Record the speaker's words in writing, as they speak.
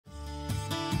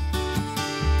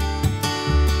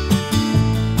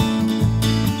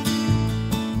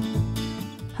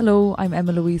Hello, I'm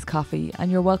Emma-Louise Coffey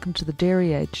and you're welcome to the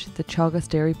Dairy Edge, the Teagasc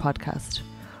Dairy podcast.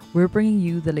 We're bringing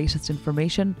you the latest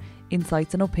information,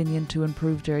 insights and opinion to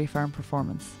improve dairy farm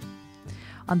performance.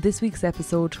 On this week's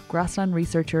episode, Grassland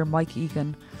researcher Mike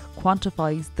Egan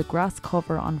quantifies the grass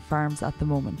cover on farms at the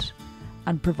moment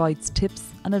and provides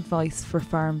tips and advice for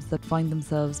farms that find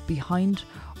themselves behind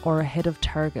or ahead of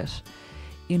target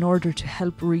in order to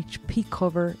help reach peak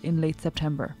cover in late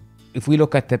September. If we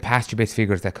look at the PastureBase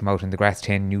figures that come out in the Grass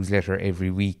 10 newsletter every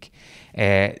week,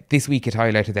 this week it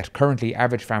highlighted that currently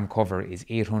average farm cover is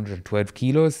 812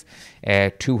 kilos,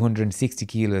 260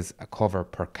 kilos a cover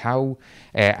per cow,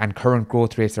 and current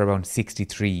growth rates are around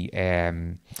 63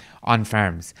 on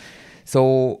farms.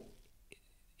 So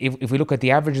if we look at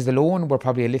the averages alone, we're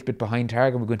probably a little bit behind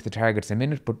target. We'll go into the targets in a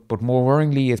minute, but more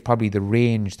worryingly is probably the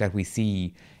range that we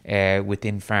see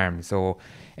within farms. So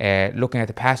looking at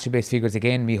the pasture-based figures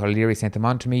again, Micheál Leary sent them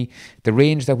on to me. The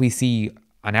range that we see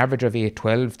on average of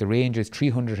 812, the range is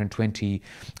 320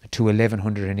 to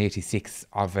 1186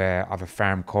 of a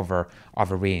farm cover of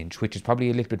a range, which is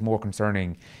probably a little bit more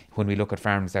concerning when we look at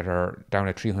farms that are down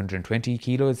at 320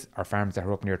 kilos or farms that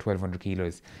are up near 1200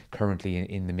 kilos currently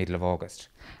in the middle of August.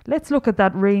 Let's look at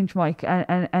that range, Mike,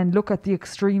 and look at the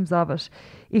extremes of it.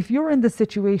 If you're in the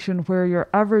situation where your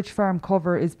average farm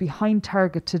cover is behind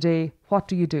target today, what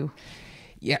do you do?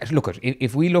 Yeah, look,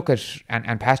 if we look at,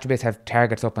 and PastureBase have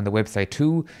targets up on the website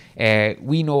too,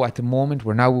 we know at the moment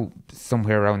we're now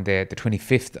somewhere around the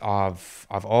 25th of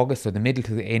August, so the middle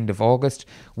to the end of August.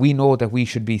 We know that we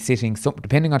should be sitting,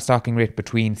 depending on stocking rate,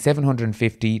 between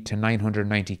 750 to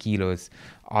 990 kilos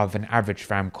of an average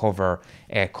farm cover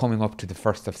coming up to the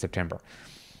 1st of September.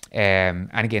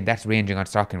 And again, that's ranging on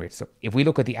stocking rate. So if we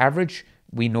look at the average,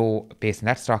 we know based on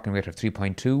that stocking rate of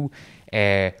 3.2,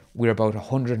 we're about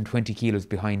 120 kilos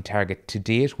behind target to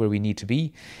date where we need to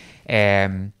be.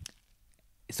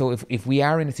 So if we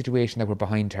are in a situation that we're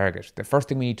behind target, the first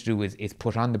thing we need to do is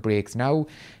put on the brakes now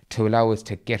to allow us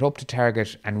to get up to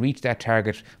target and reach that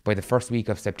target by the first week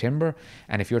of September.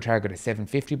 And if your target is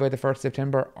 750 by the 1st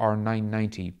September or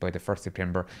 990 by the 1st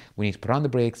September, we need to put on the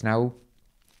brakes now.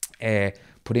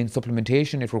 Put in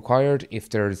supplementation if required. If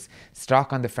there's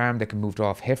stock on the farm that can move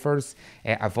off heifers,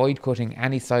 avoid cutting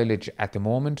any silage at the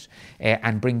moment,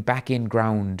 and bring back in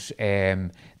ground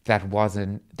that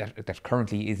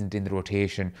currently isn't in the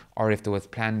rotation, or if there was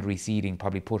planned reseeding,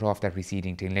 probably put off that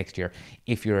reseeding till next year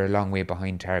if you're a long way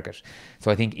behind target. So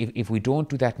I think if we don't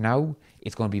do that now,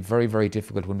 it's going to be very, very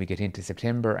difficult when we get into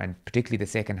September, and particularly the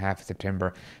second half of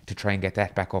September, to try and get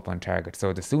that back up on target.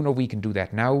 So the sooner we can do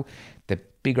that now, the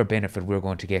bigger benefit we're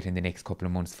going to get in the next couple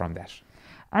of months from that.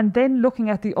 And then looking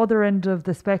at the other end of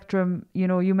the spectrum,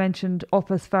 you mentioned up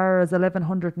as far as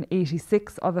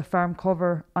 1186 of a farm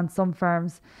cover on some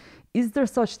farms. Is there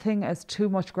such thing as too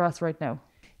much grass right now?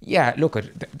 Yeah, look,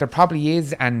 there probably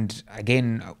is, and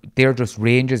again, they're just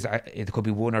ranges. It could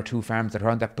be one or two farms that are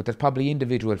on that, but there's probably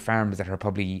individual farms that are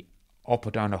probably up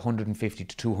and down 150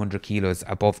 to 200 kilos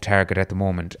above target at the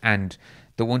moment. And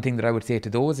the one thing that I would say to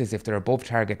those is if they're above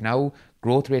target now,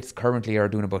 growth rates currently are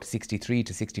doing about 63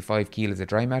 to 65 kilos of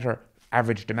dry matter.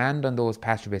 Average demand on those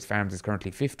pasture-based farms is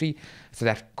currently 50, so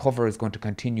that cover is going to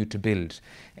continue to build.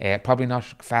 Probably not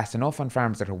fast enough on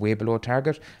farms that are way below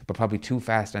target, but probably too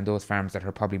fast on those farms that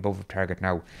are probably above target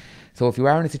now. So if you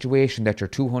are in a situation that you're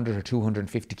 200 or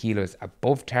 250 kilos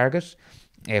above target,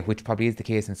 which probably is the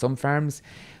case in some farms,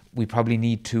 we probably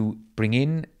need to bring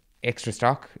in extra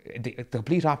stock, the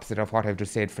complete opposite of what I've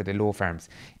just said for the low farms.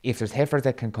 If there's heifers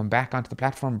that can come back onto the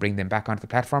platform, bring them back onto the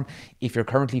platform. If you're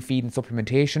currently feeding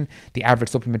supplementation, the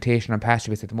average supplementation on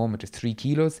pasture-based at the moment is 3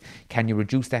 kilos. Can you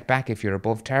reduce that back if you're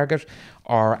above target?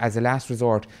 Or as a last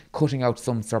resort, cutting out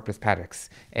some surplus paddocks.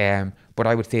 But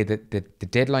I would say that the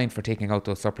deadline for taking out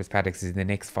those surplus paddocks is in the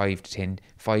next 5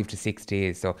 to 6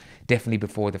 days. So definitely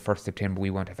before the 1st September,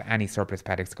 we won't have any surplus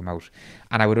paddocks come out.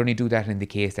 And I would only do that in the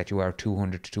case that you are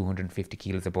 200 to 250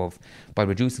 kilos above. By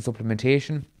reducing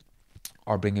supplementation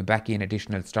or bringing back in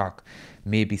additional stock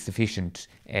may be sufficient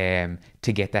to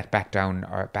get that back down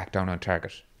on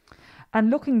target. And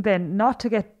looking then, not to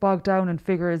get bogged down in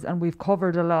figures, and we've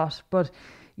covered a lot, but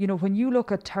when you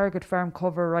look at target farm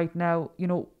cover right now,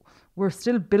 we're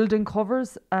still building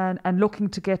covers and looking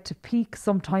to get to peak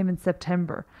sometime in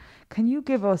September. Can you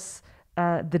give us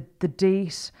the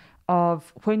date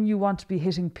of when you want to be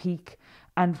hitting peak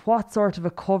and what sort of a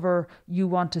cover you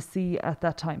want to see at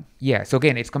that time? Yeah, so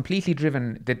again, it's completely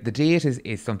driven. The date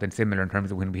is something similar in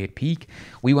terms of when we hit peak.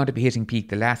 We want to be hitting peak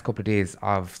the last couple of days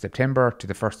of September to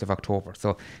the 1st of October.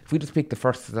 So if we just pick the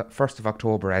 1st of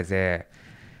October as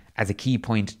a key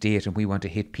point date and we want to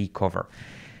hit peak cover.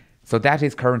 So that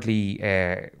is currently,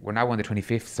 we're now on the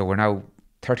 25th, so we're now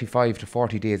 35 to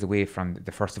 40 days away from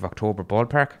the 1st of October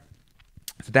ballpark.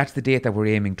 So that's the date that we're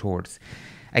aiming towards.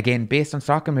 Again, based on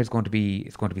stocking rate, it's going to be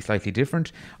slightly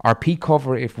different. Our peak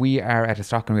cover, if we are at a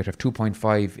stocking rate of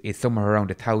 2.5, is somewhere around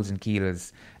 1,000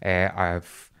 kilos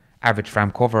of average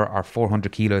farm cover, or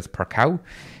 400 kilos per cow.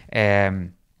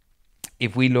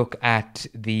 If we look at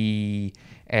the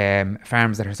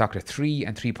farms that are stocked at 3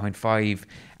 and 3.5,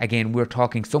 again, we're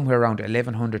talking somewhere around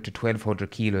 1,100 to 1,200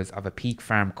 kilos of a peak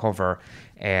farm cover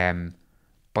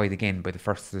by the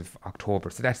 1st of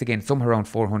October. So that's again somewhere around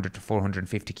 400 to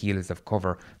 450 kilos of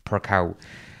cover per cow.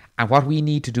 And what we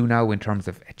need to do now in terms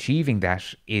of achieving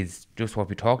that is just what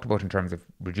we talked about in terms of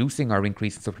reducing or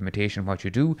increasing supplementation, what you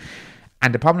do.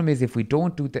 And the problem is, if we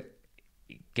don't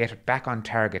get it back on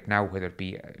target now, whether it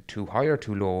be too high or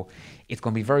too low, it's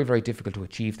going to be very, very difficult to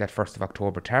achieve that 1st of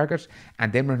October target.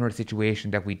 And then we're in a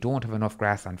situation that we don't have enough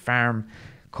grass on farm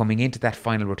coming into that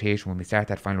final rotation, when we start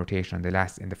that final rotation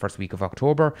in the first week of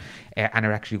October, and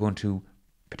are actually going to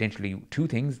potentially two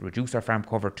things: reduce our farm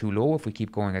cover too low if we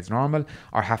keep going as normal,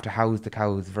 or have to house the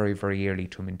cows very, very early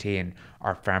to maintain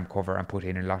our farm cover and put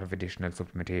in a lot of additional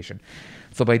supplementation.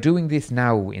 So by doing this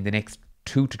now in the next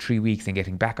 2 to 3 weeks and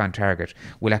getting back on target,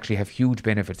 we'll actually have huge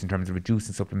benefits in terms of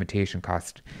reducing supplementation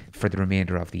cost for the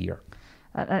remainder of the year.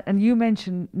 And you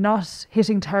mentioned not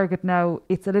hitting target now.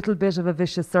 It's a little bit of a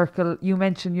vicious circle. You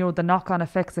mentioned, the knock-on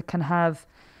effects it can have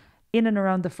in and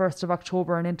around the 1st of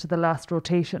October and into the last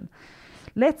rotation.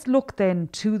 Let's look then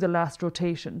to the last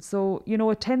rotation. So,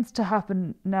 it tends to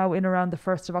happen now in around the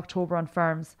 1st of October on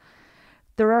farms.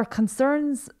 There are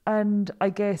concerns and, I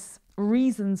guess,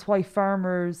 reasons why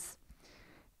farmers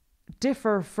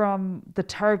differ from the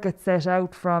target set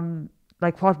out from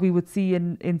like what we would see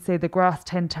in say the Grass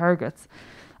 10 targets.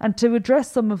 And to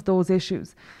address some of those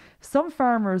issues, some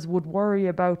farmers would worry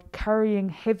about carrying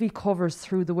heavy covers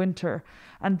through the winter,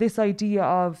 and this idea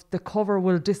of the cover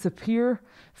will disappear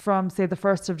from say the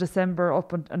 1st of December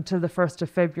up until the 1st of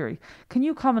February. Can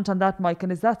you comment on that, Mike?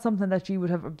 And is that something that you would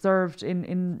have observed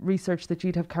in research that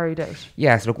you'd have carried out?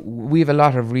 Yes, look, we have a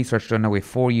lot of research done now. We have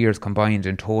 4 years combined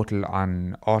in total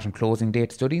on autumn closing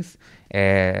date studies,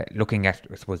 looking at,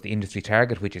 I suppose, the industry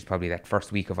target, which is probably that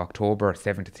first week of October,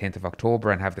 7th to 10th of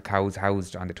October, and have the cows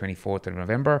housed on the 24th of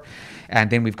November.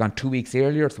 And then we've gone 2 weeks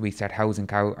earlier, so we start housing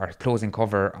or closing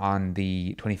cover on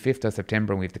the 25th of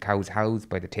September, and we have the cows housed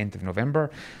by the 10th of November.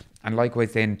 And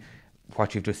likewise then,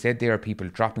 what you've just said there, people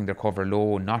dropping their cover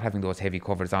low, not having those heavy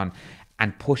covers on,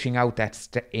 and pushing out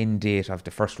that end date of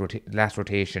the last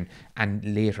rotation and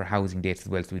later housing dates as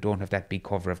well, so we don't have that big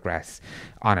cover of grass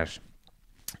on it.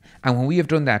 And when we have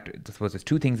done that, I suppose there's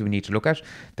 2 things we need to look at.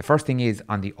 The first thing is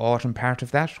on the autumn part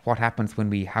of that, what happens when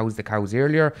we house the cows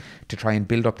earlier to try and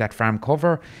build up that farm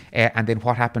cover, and then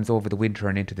what happens over the winter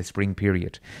and into the spring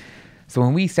period. So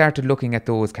when we started looking at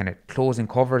those kind of closing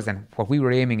covers, and what we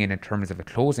were aiming in terms of a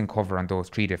closing cover on those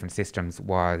 3 different systems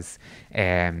was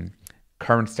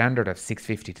current standard of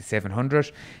 650 to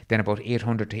 700, then about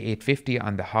 800 to 850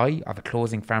 on the high of a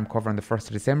closing farm cover on the 1st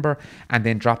of December, and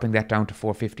then dropping that down to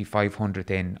 450, 500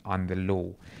 then on the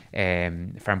low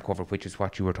farm cover, which is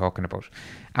what you were talking about.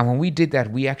 And when we did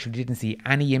that, we actually didn't see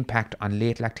any impact on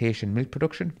late lactation milk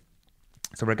production.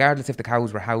 So regardless if the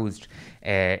cows were housed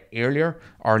earlier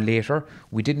or later,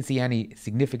 we didn't see any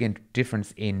significant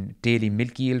difference in daily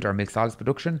milk yield or milk solids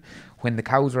production. When the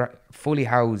cows were fully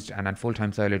housed and on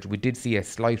full-time silage, we did see a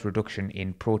slight reduction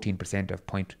in protein percent of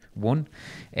 0.1.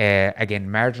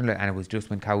 Again, marginal, and it was just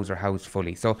when cows are housed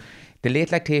fully. So the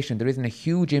late lactation, there isn't a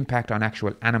huge impact on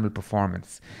actual animal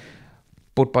performance.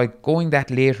 But by going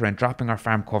that later and dropping our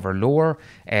farm cover lower,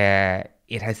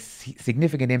 it has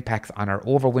significant impacts on our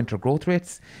overwinter growth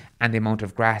rates and the amount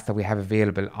of grass that we have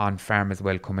available on farm as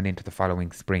well coming into the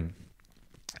following spring.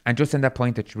 And just in that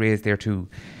point that you raised there too,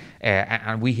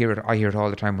 and I hear it all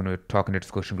the time when we're talking to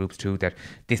discussion groups too, that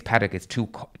this paddock is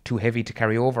too heavy to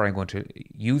carry over. I'm going to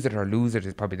use it or lose it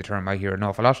is probably the term I hear an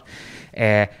awful lot.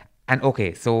 And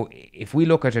okay, so if we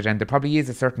look at it, and there probably is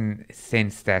a certain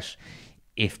sense that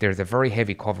if there's a very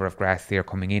heavy cover of grass there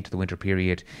coming into the winter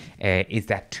period, is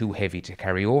that too heavy to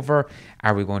carry over?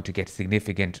 Are we going to get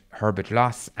significant herbage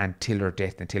loss and tiller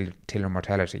death and tiller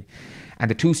mortality? And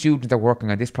the 2 students that were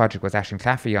working on this project was Aisling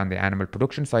Claffey on the animal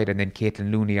production side, and then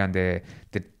Caitlin Looney on the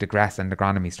grassland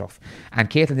agronomy stuff. And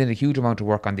Caitlin did a huge amount of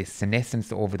work on this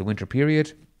senescence over the winter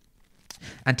period.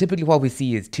 And typically what we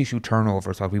see is tissue turnover,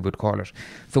 is what we would call it.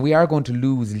 So we are going to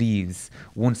lose leaves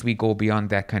once we go beyond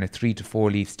that kind of 3 to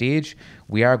 4 leaf stage.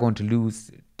 We are going to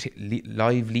lose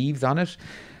live leaves on it.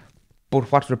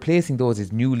 But what's replacing those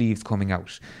is new leaves coming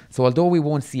out. So although we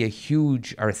won't see a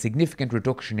huge or a significant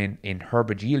reduction in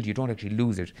herbage yield, you don't actually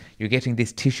lose it. You're getting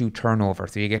this tissue turnover.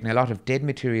 So you're getting a lot of dead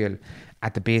material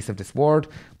at the base of the sward,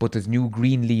 but there's new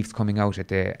green leaves coming out at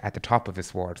the top of the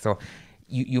sward. So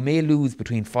you may lose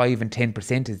between 5 and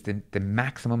 10% is the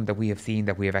maximum that we have seen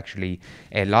that we have actually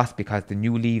lost, because the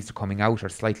new leaves coming out are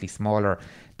slightly smaller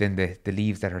than the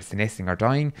leaves that are senescing or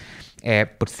dying.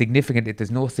 But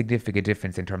there's no significant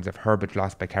difference in terms of herbage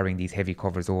loss by carrying these heavy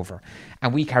covers over.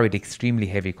 And we carried extremely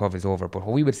heavy covers over. But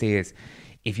what we would say is,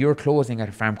 if you're closing at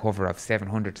a farm cover of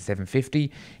 700 to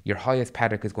 750, your highest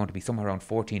paddock is going to be somewhere around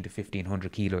 14 to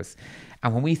 1500 kilos.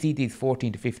 And when we see these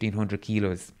 14 to 1500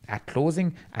 kilos at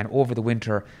closing and over the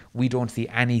winter, we don't see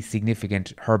any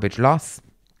significant herbage loss,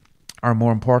 or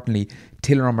more importantly,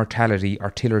 tiller mortality or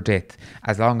tiller death,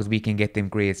 as long as we can get them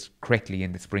grazed correctly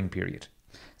in the spring period.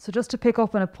 So just to pick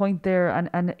up on a point there,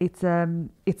 and it's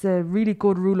a really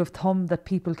good rule of thumb that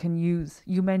people can use.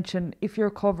 You mentioned if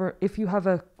you have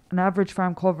an average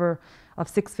farm cover of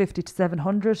 650 to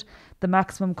 700, the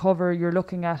maximum cover you're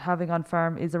looking at having on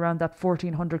farm is around that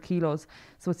 1400 kilos.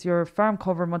 So it's your farm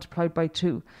cover multiplied by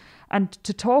 2. And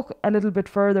to talk a little bit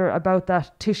further about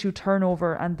that tissue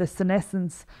turnover and the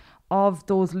senescence of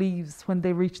those leaves when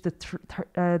they reach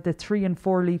the 3 and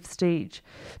 4 leaf stage,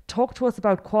 talk to us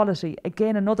about quality.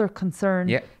 Again, another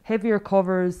concern, heavier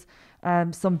covers,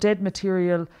 some dead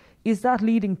material. Is that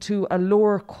leading to a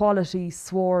lower quality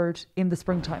sward in the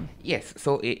springtime? Yes.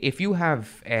 So if you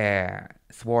have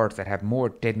swards that have more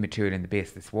dead material in the base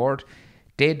of the sward,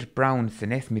 dead brown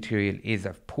senescent material is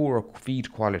of poorer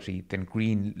feed quality than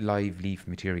green live leaf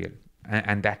material.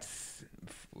 And that's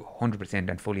 100%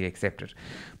 and fully accepted.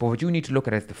 But what you need to look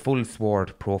at is the full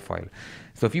sward profile.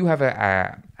 So if you have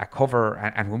a cover,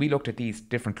 and when we looked at these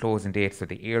different closing dates, so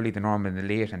the early, the normal and the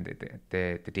late, and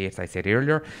the dates I said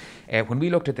earlier, when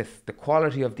we looked at the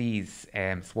quality of these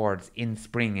swards in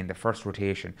spring in the first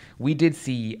rotation, we did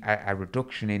see a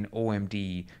reduction in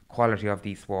OMD quality of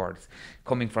these swards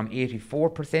coming from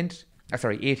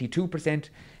 82%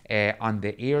 on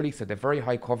the early, so the very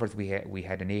high covers we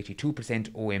had an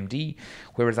 82% OMD,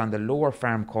 whereas on the lower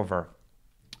farm cover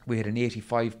we had an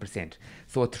 85%.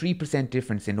 So a 3%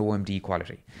 difference in OMD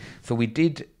quality. So we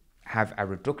did have a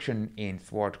reduction in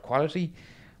sward quality,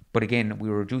 but again we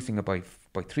were reducing it by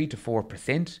 3 to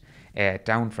 4%,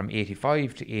 down from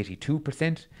 85 to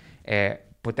 82%.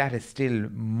 But that is still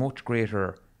much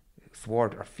greater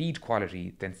sward or feed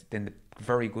quality than the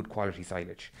very good quality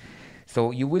silage.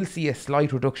 So you will see a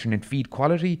slight reduction in feed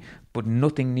quality, but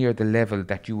nothing near the level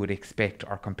that you would expect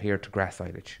or compare to grass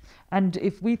silage. And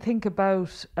if we think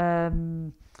about,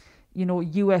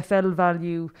 UFL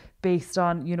value based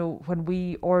on, when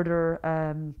we order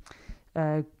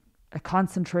a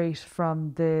concentrate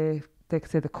from the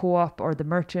co-op or the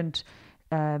merchant,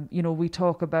 we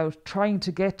talk about trying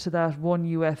to get to that 1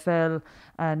 UFL,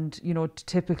 and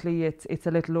typically it's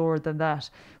a little lower than that.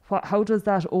 How does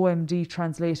that OMD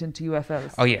translate into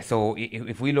UFLs? Oh yeah, so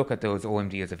if we look at those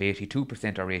OMDs of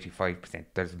 82% or 85%,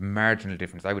 there's marginal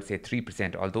difference. I would say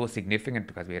 3%, although significant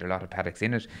because we had a lot of paddocks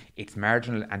in it, it's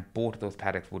marginal, and both of those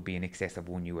paddocks would be in excess of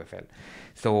 1 UFL.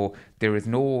 So there is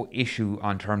no issue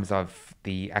on terms of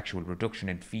the actual reduction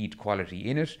in feed quality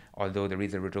in it, although there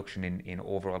is a reduction in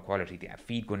overall quality. The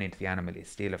feed going into the animal is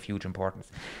still of huge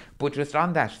importance. But just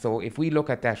on that, so if we look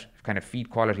at that kind of feed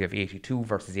quality of 82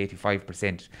 versus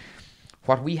 85%,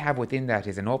 what we have within that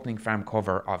is an opening farm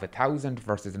cover of 1,000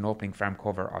 versus an opening farm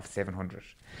cover of 700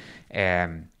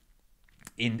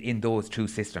 in those two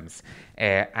systems.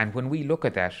 And when we look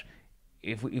at that,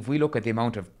 if we look at the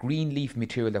amount of green leaf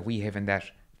material that we have in that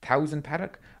 1,000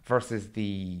 paddock versus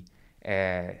the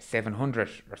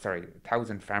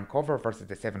 1,000 farm cover versus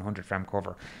the 700 farm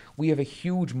cover, we have a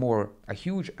huge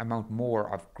amount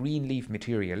more of green leaf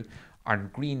material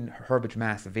and green herbage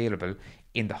mass available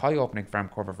in the high opening farm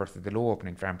cover versus the low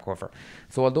opening farm cover.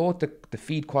 So although the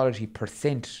feed quality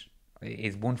percent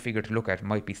is one figure to look at,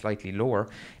 might be slightly lower,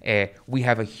 we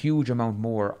have a huge amount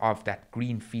more of that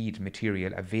green feed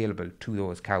material available to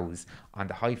those cows on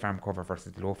the high farm cover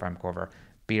versus the low farm cover,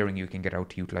 bearing you can get out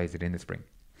to utilise it in the spring.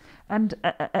 And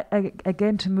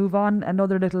again, to move on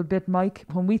another little bit, Mike,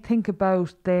 when we think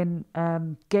about then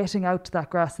getting out to that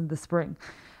grass in the spring,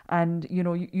 and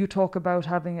you talk about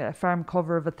having a farm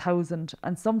cover of 1,000,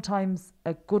 and sometimes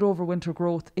a good overwinter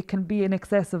growth, it can be in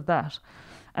excess of that.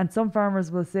 And some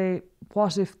farmers will say,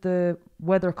 what if the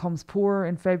weather comes poor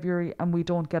in February and we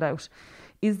don't get out?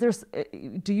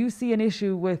 Do you see an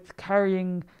issue with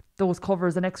carrying those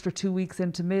covers an extra 2 weeks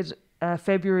into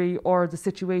mid-February, or the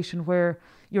situation where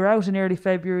you're out in early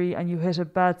February and you hit a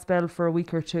bad spell for a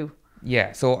week or two?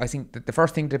 Yeah, so I think that the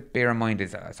first thing to bear in mind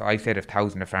is, so I said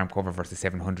 1,000 of farm cover versus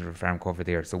 700 of farm cover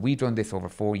there. So we've done this over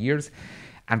 4 years,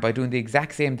 and by doing the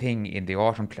exact same thing in the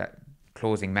autumn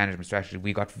closing management strategy,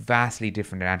 we got vastly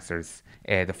different answers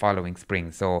the following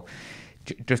spring. So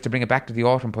just to bring it back to the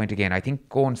autumn point again, I think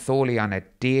going solely on a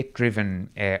date-driven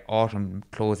autumn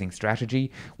closing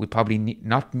strategy, we probably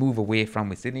not move away from.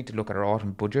 We still need to look at our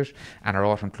autumn budget and our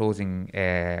autumn closing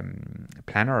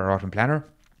planner, our autumn planner.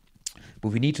 But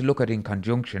we need to look at it in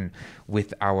conjunction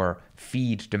with our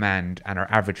feed demand and our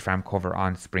average farm cover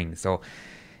on spring. So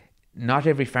not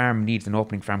every farm needs an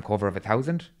opening farm cover of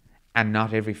 1,000, and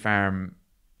not every farm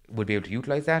would be able to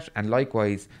utilise that. And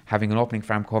likewise, having an opening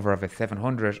farm cover of a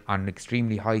 700 on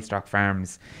extremely high stock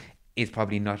farms is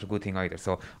probably not a good thing either.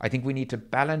 So I think we need to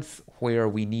balance where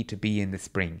we need to be in the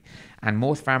spring. And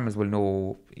most farmers will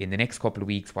know in the next couple of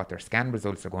weeks what their scan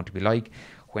results are going to be like,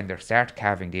 when their start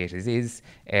calving date is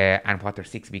and what their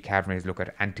 6-week calving is look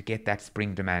at, and to get that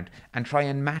spring demand and try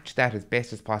and match that as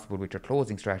best as possible with your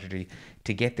closing strategy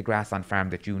to get the grass on farm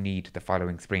that you need the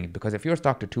following spring. Because if you're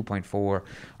stocked at 2.4 or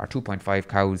 2.5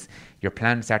 cows, your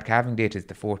planned start calving date is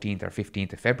the 14th or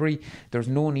 15th of February, there's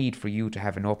no need for you to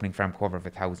have an opening farm cover of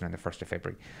 1,000 on the 1st of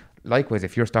February. Likewise,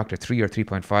 if you're stocked at 3 or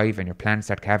 3.5 and your planned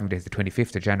start calving date is the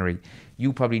 25th of January,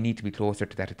 you probably need to be closer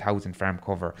to that 1,000 farm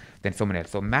cover than someone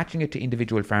else. So matching it to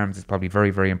individual farms is probably very,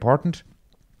 very important.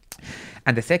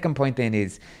 And the second point then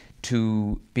is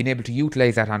to being able to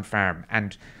utilise that on farm.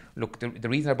 And look, the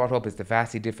reason I brought up is the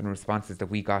vastly different responses that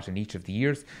we got in each of the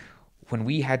years. When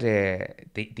we had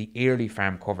the early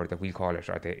farm cover, that we'll call it,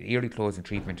 or the early closing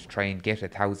treatment to try and get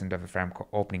 1,000 of a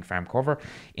opening farm cover,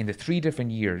 in the 3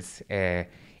 different years,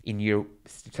 in year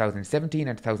 2017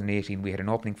 and 2018, we had an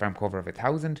opening farm cover of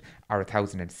 1,000 or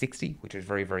 1,060, which is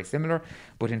very, very similar.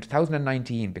 But in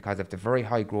 2019, because of the very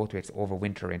high growth rates over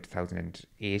winter in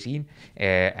 2018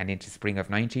 and into spring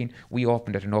of 19, we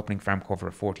opened at an opening farm cover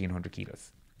of 1,400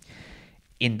 kilos.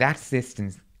 In that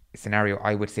scenario,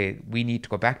 I would say we need to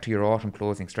go back to your autumn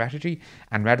closing strategy,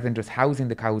 and rather than just housing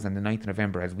the cows on the 9th of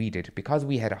November as we did, because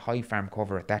we had a high farm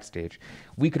cover at that stage,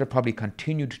 we could have probably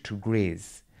continued to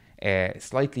graze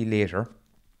slightly later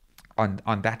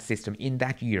on that system in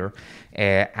that year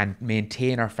and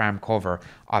maintain our farm cover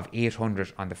of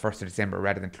 800 on the 1st of December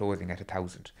rather than closing at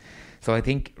 1,000. So I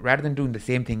think rather than doing the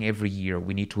same thing every year,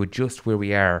 we need to adjust where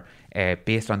we are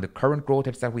based on the current growth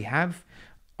rates that we have,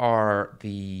 or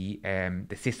the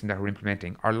system that we're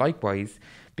implementing, or likewise,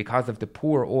 because of the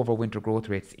poor overwinter growth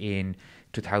rates in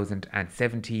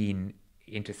 2017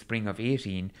 into spring of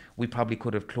 18, we probably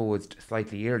could have closed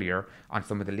slightly earlier on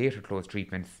some of the later close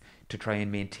treatments to try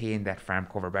and maintain that farm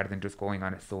cover rather than just going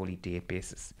on a solely date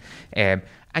basis. And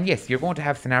yes, you're going to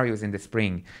have scenarios in the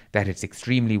spring that it's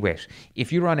extremely wet.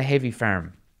 If you're on a heavy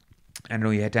farm, I know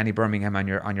you had Danny Birmingham on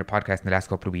your podcast in the last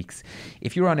couple of weeks.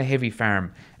 If you're on a heavy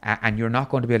farm and you're not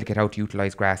going to be able to get out to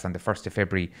utilise grass on the 1st of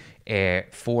February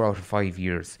 4 out of 5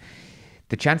 years,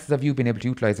 the chances of you being able to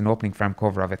utilise an opening farm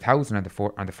cover of 1,000 on the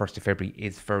 1st of February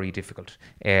is very difficult.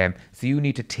 So you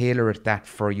need to tailor it that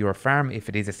for your farm if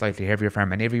it is a slightly heavier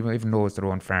farm, and everyone even knows their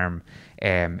own farm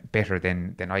better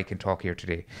than I can talk here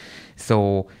today.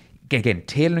 So again,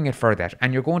 tailoring it for that.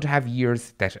 And you're going to have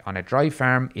years that on a dry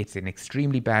farm, it's an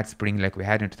extremely bad spring like we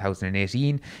had in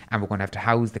 2018, and we're going to have to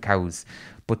house the cows.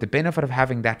 But the benefit of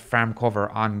having that farm cover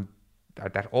on,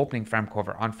 that opening farm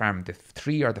cover on farm, the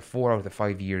 3 or the 4 out of the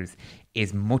 5 years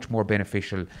is much more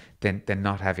beneficial than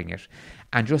not having it.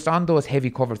 And just on those heavy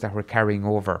covers that we're carrying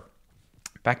over,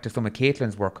 back to some of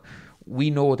Caitlin's work, we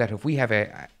know that if we have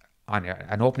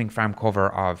an opening farm cover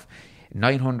of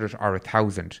 900 or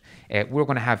 1,000, we're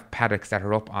going to have paddocks that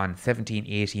are up on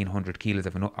 1,800 kilos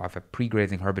of a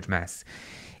pre-grazing herbage mass.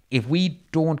 If we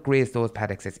don't graze those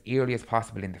paddocks as early as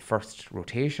possible in the first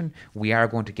rotation, we are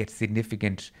going to get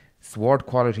significant sward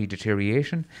quality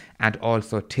deterioration and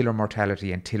also tiller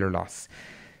mortality and tiller loss.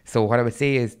 So what I would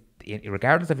say is,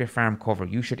 regardless of your farm cover,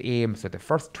 you should aim, so the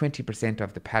first 20%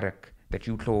 of the paddock that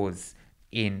you close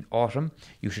in autumn,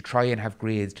 you should try and have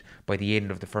grazed by the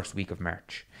end of the first week of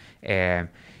March,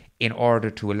 in order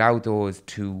to allow those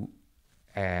to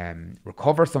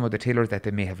recover some of the tillers that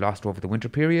they may have lost over the winter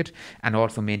period, and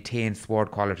also maintain sward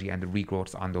quality and the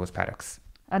regrowths on those paddocks.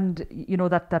 And you know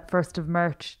that 1st of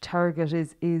March target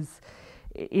is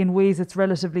in ways it's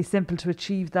relatively simple to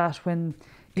achieve that when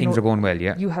things are going well,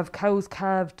 yeah. You have cows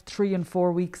calved 3 and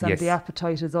 4 weeks and yes. the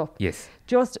appetite is up. Yes.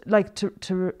 Just like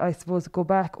to I suppose go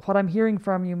back, what I'm hearing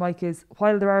from you, Mike, is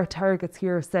while there are targets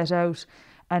here set out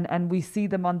and we see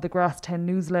them on the Grass 10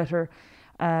 newsletter,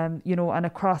 and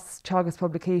across Teagasc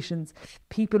publications,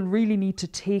 people really need to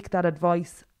take that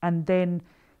advice and then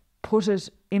put it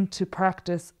into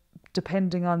practice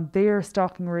depending on their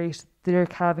stocking rate, their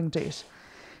calving date.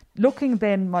 Looking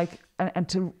then, Mike, and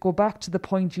to go back to the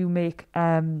point you make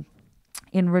in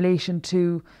relation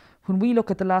to when we look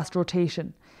at the last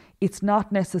rotation, it's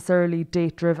not necessarily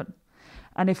date driven.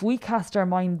 And if we cast our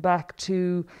mind back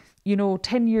to,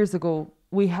 10 years ago,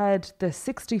 we had the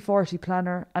 60-40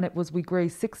 planner, and it was we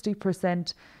grazed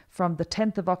 60% from the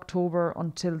 10th of October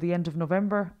until the end of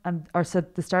November,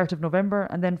 the start of November,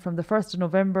 and then from the 1st of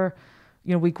November,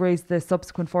 we grazed the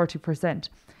subsequent 40%.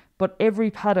 But every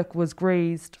paddock was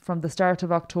grazed from the start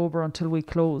of October until we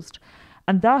closed.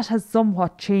 And that has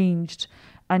somewhat changed.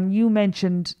 And you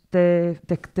mentioned the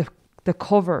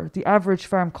cover, the average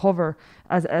farm cover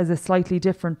as a slightly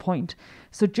different point.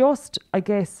 So just, I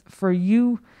guess, for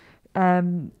you,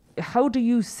 how do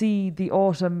you see the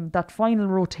autumn, that final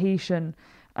rotation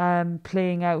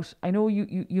playing out? I know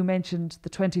you mentioned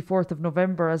the 24th of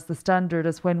November as the standard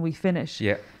as when we finish.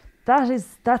 Yeah.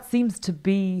 That seems to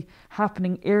be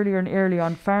happening earlier and earlier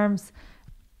on farms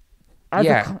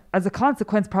as a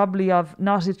consequence probably of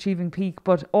not achieving peak,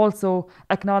 but also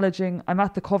acknowledging I'm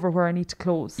at the cover where I need to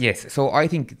close. Yes, so I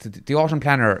think the autumn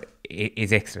planner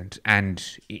is excellent, and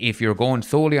if you're going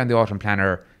solely on the autumn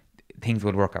planner, things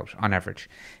will work out on average.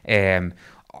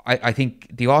 I think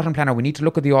the autumn planner, we need to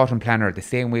look at the autumn planner the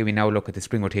same way we now look at the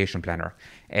spring rotation planner.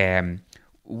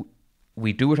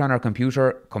 We do it on our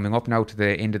computer coming up now to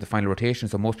the end of the final rotation,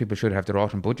 so most people should have their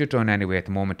autumn budget done anyway at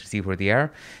the moment to see where they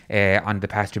are on the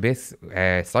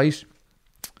PastureBase site,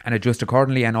 and adjust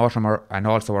accordingly, and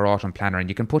also our autumn planner. And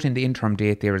you can put in the interim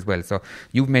date there as well. So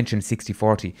you've mentioned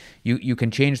 60-40. You can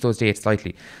change those dates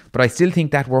slightly, but I still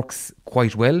think that works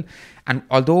quite well. And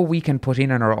although we can put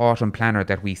in on our autumn planner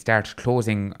that we start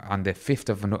closing on the 5th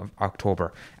of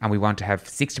October and we want to have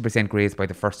 60% grazed by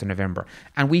the 1st of November,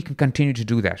 and we can continue to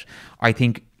do that, I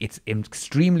think it's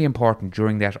extremely important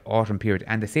during that autumn period,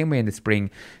 and the same way in the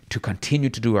spring, to continue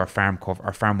to do our farm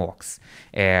walks.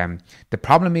 The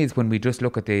problem is when we just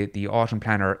look at the autumn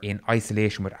planner in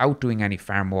isolation without doing any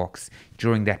farm walks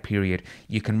during that period,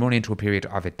 you can run into a period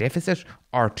of a deficit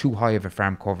or too high of a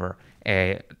farm cover,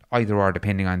 either or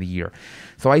depending on the year.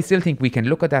 So I still think we can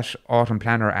look at that autumn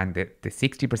planner and the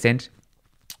 60%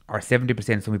 or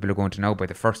 70% some people are going to now by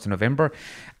the 1st of November,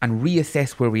 and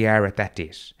reassess where we are at that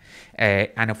date.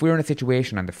 And if we're in a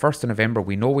situation on the 1st of November,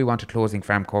 we know we want a closing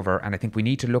farm cover, and I think we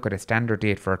need to look at a standard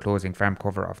date for a closing farm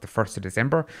cover of the 1st of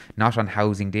December, not on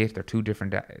housing date. They're two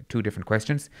different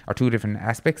questions, or two different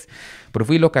aspects. But if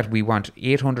we look at, we want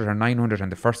 800 or 900 on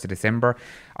the 1st of December,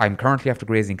 I'm currently after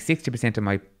grazing 60%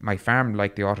 of my farm,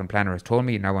 like the autumn planner has told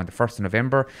me. Now on the 1st of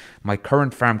November, my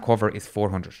current farm cover is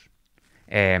 400.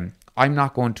 I'm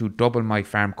not going to double my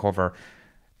farm cover,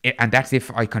 and that's if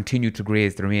I continue to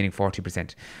graze the remaining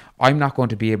 40%. I'm not going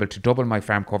to be able to double my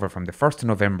farm cover from the 1st of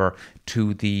November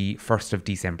to the 1st of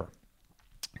December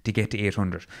to get to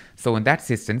 800. So in that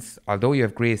instance, although you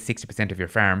have grazed 60% of your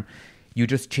farm, you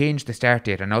just change the start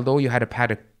date, and although you had a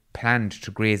paddock planned to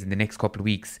graze in the next couple of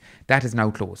weeks, that is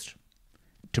now closed,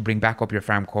 to bring back up your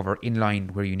farm cover in line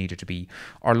where you need it to be.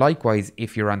 Or likewise,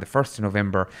 if you're on the 1st of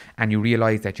November and you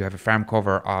realise that you have a farm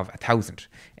cover of 1,000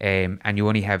 and you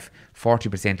only have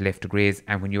 40% left to graze,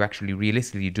 and when you actually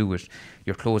realistically do it,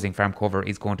 your closing farm cover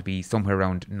is going to be somewhere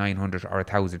around 900 or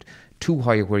 1,000, too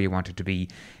high where you want it to be,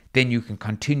 then you can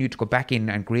continue to go back in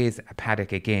and graze a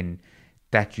paddock again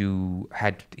that you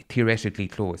had theoretically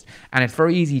closed. And it's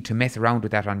very easy to mess around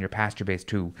with that on your PastureBase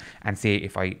too, and say,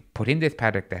 if I put in this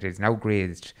paddock that is now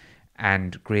grazed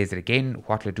and graze it again,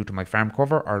 what will it do to my farm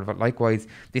cover? Or likewise,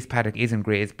 this paddock isn't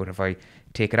grazed, but if I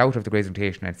take it out of the grazing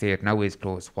rotation and say it now is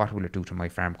closed, what will it do to my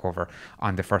farm cover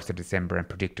on the 1st of December, and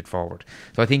predict it forward?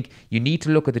 So I think you need to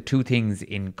look at the two things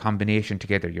in combination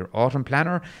together, your autumn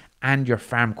planner and your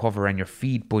farm cover and your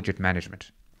feed budget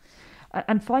management.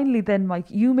 And finally then, Mike,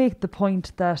 you make the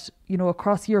point that,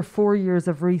 across your 4 years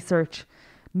of research,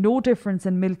 no difference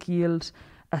in milk yield,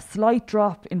 a slight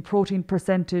drop in protein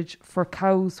percentage for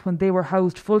cows when they were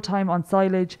housed full-time on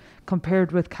silage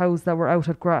compared with cows that were out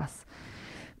at grass.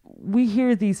 We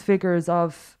hear these figures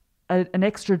of an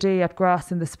extra day at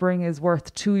grass in the spring is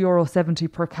worth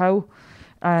 €2.70 per cow.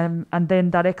 And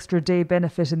then that extra day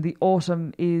benefit in the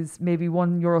autumn is maybe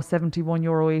 €1.70,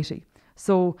 €1.80.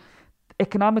 So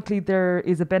economically, there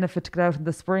is a benefit to get out in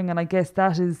the spring, and I guess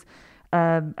that is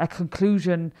a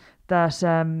conclusion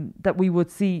that we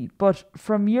would see. But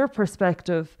from your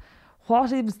perspective,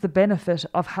 what is the benefit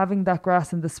of having that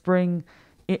grass in the spring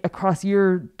across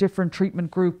your different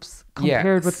treatment groups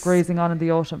compared with grazing on in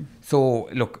the autumn? So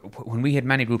look, when we had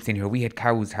many groups in here, we had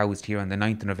cows housed here on the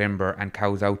 9th of November and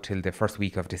cows out till the first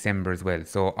week of December as well.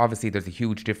 So obviously there's a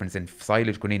huge difference in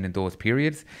silage going in those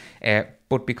periods.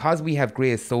 But because we have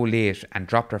grazed so late and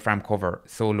dropped our farm cover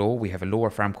so low, we have a lower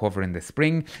farm cover in the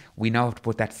spring, we now have to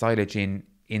put that silage in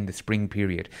the spring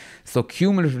period. So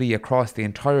cumulatively across the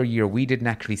entire year, we didn't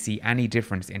actually see any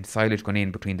difference in silage going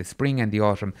in between the spring and the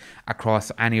autumn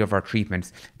across any of our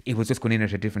treatments. It was just going in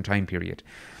at a different time period.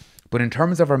 But in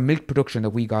terms of our milk production that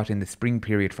we got in the spring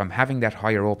period from having that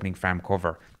higher opening farm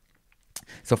cover,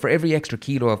 so for every extra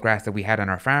kilo of grass that we had on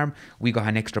our farm, we got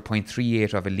an extra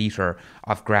 0.38 of a litre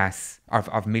of grass,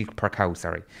 of milk per cow,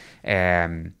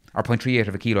 or 0.38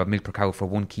 of a kilo of milk per cow for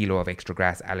 1 kilo of extra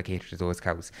grass allocated to those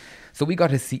cows. So we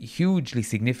got a hugely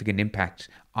significant impact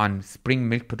on spring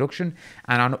milk production,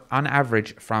 and on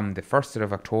average from the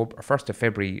 1st of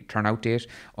February turnout date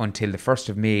until the 1st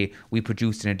of May, we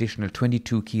produced an additional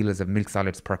 22 kilos of milk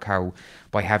solids per cow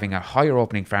by having a higher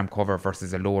opening farm cover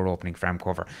versus a lower opening farm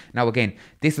cover. Now again,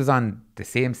 this was on the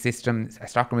same system, a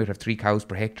stocking rate of 3 cows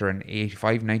per hectare and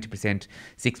 85-90%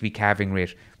 6-week calving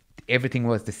rate. Everything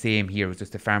was the same here. It was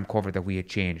just the farm cover that we had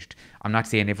changed. I'm not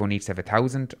saying everyone needs to have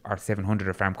 1,000 or 700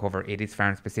 of farm cover. It is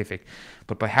farm specific.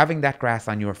 But by having that grass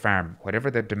on your farm,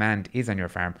 whatever the demand is on your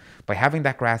farm, by having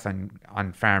that grass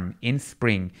on farm in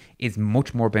spring is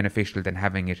much more beneficial than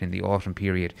having it in the autumn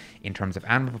period in terms of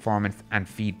animal performance and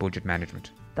feed budget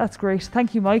management. That's great.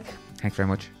 Thank you, Mike. Thanks very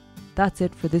much. That's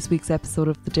it for this week's episode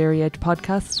of the Dairy Edge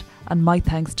podcast, and my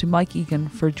thanks to Mike Egan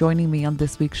for joining me on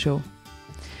this week's show.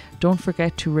 Don't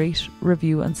forget to rate,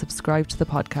 review and subscribe to the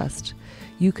podcast.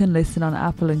 You can listen on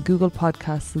Apple and Google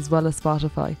Podcasts as well as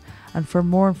Spotify. And for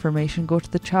more information, go to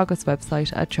the Teagasc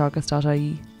website at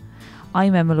teagasc.ie.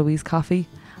 I'm Emma-Louise Coffey,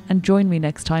 and join me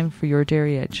next time for your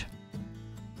Dairy Edge.